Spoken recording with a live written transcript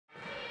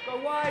Go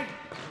wide.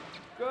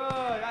 Good,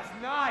 that's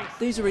nice.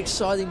 These are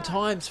exciting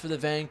times for the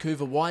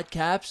Vancouver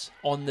Whitecaps.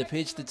 On the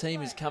pitch, the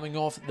team is coming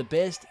off the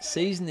best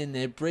season in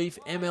their brief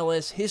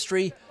MLS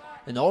history.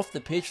 And off the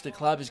pitch, the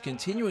club is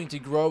continuing to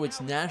grow its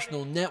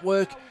national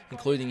network,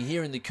 including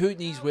here in the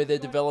Kootenays, where they're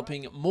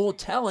developing more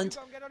talent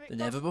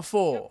than ever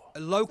before.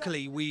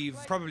 Locally, we've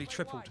probably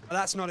tripled.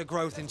 That's not a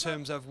growth in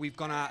terms of we've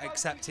gone out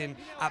accepting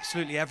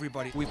absolutely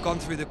everybody. We've gone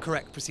through the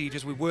correct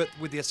procedures, we've worked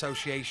with the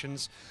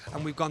associations,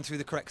 and we've gone through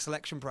the correct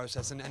selection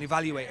process and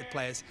evaluated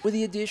players. With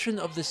the addition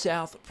of the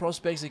South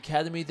Prospects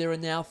Academy, there are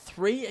now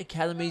 3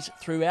 academies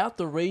throughout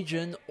the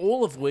region,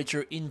 all of which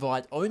are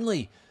invite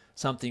only.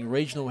 Something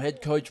regional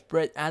head coach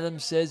Brett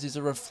Adams says is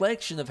a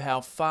reflection of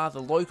how far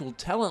the local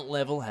talent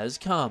level has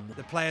come.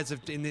 The players,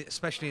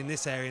 especially in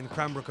this area, in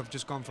Cranbrook, have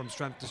just gone from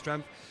strength to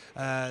strength.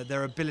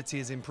 Their ability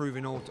is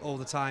improving all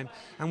the time,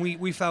 and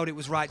we felt it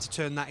was right to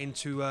turn that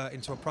into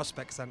a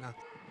prospect centre.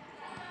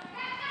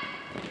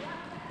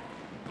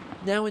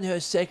 Now in her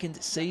second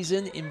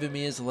season,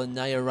 Invermere's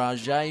Linnea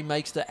Rajay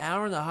makes the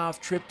hour-and-a-half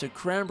trip to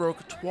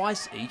Cranbrook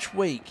twice each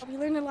week. We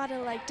learn a lot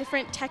of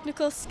different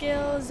technical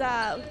skills,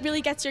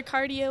 really gets your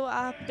cardio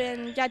up,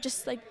 and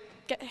just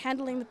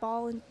handling the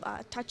ball and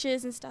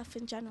touches and stuff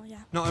in general,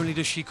 yeah. Not only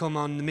does she come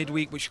on the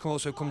midweek, but she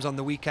also comes on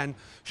the weekend,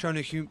 showing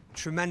a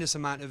tremendous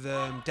amount of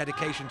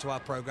dedication to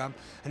our programme,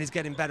 and is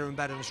getting better and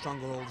better and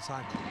stronger all the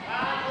time.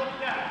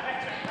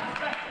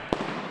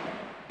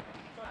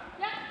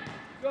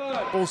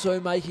 Also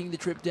making the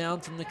trip down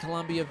from the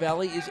Columbia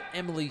Valley is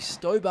Emily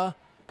Stober,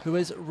 who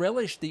has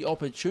relished the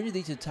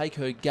opportunity to take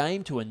her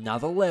game to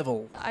another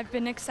level. I've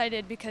been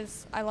excited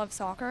because I love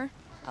soccer,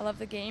 I love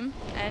the game,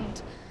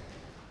 and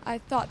I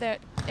thought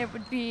that it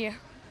would be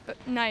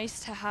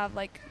nice to have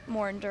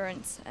more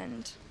endurance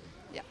and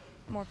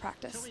more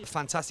practice.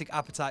 Fantastic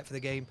appetite for the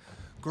game,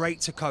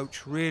 great to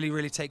coach,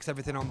 really takes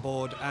everything on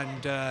board,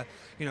 and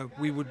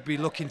we would be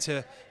looking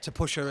to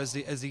push her as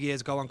the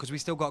years go on, because we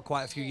still got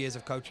quite a few years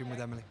of coaching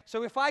with Emily.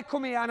 So if I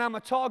come here and I'm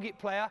a target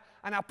player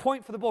and I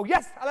point for the ball,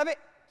 yes, I love it.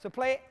 So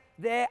play it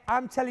there.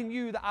 I'm telling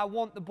you that I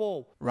want the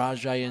ball.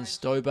 Rajay and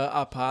Stober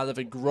are part of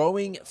a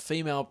growing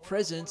female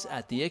presence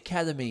at the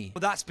academy.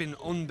 Well, that's been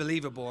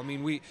unbelievable. I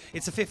mean,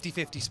 it's a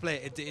 50-50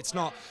 split. It's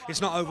not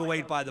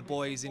overlaid by the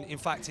boys. In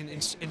fact,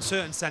 in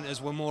certain centres,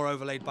 we're more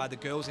overlaid by the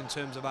girls in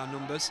terms of our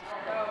numbers.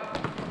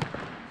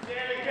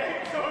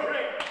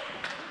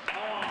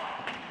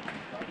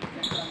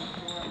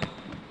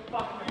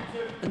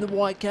 And the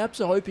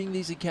Whitecaps are hoping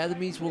these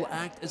academies will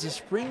act as a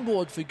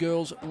springboard for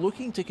girls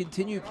looking to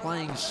continue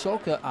playing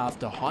soccer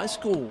after high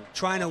school.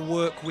 Trying to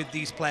work with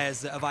these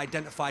players that have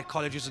identified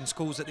colleges and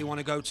schools that they want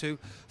to go to.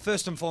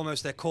 First and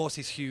foremost, their course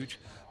is huge,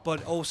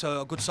 but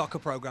also a good soccer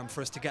program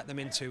for us to get them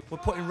into. We're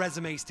putting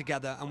resumes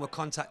together and we're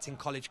contacting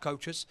college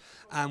coaches,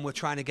 and we're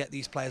trying to get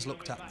these players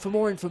looked at. For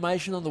more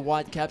information on the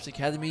Whitecaps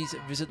Academies,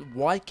 visit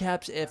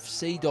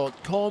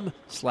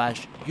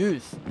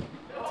whitecapsfc.com/youth.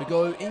 For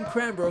Go in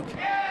Cranbrook,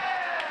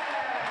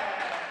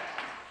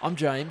 I'm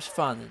James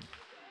Farnan.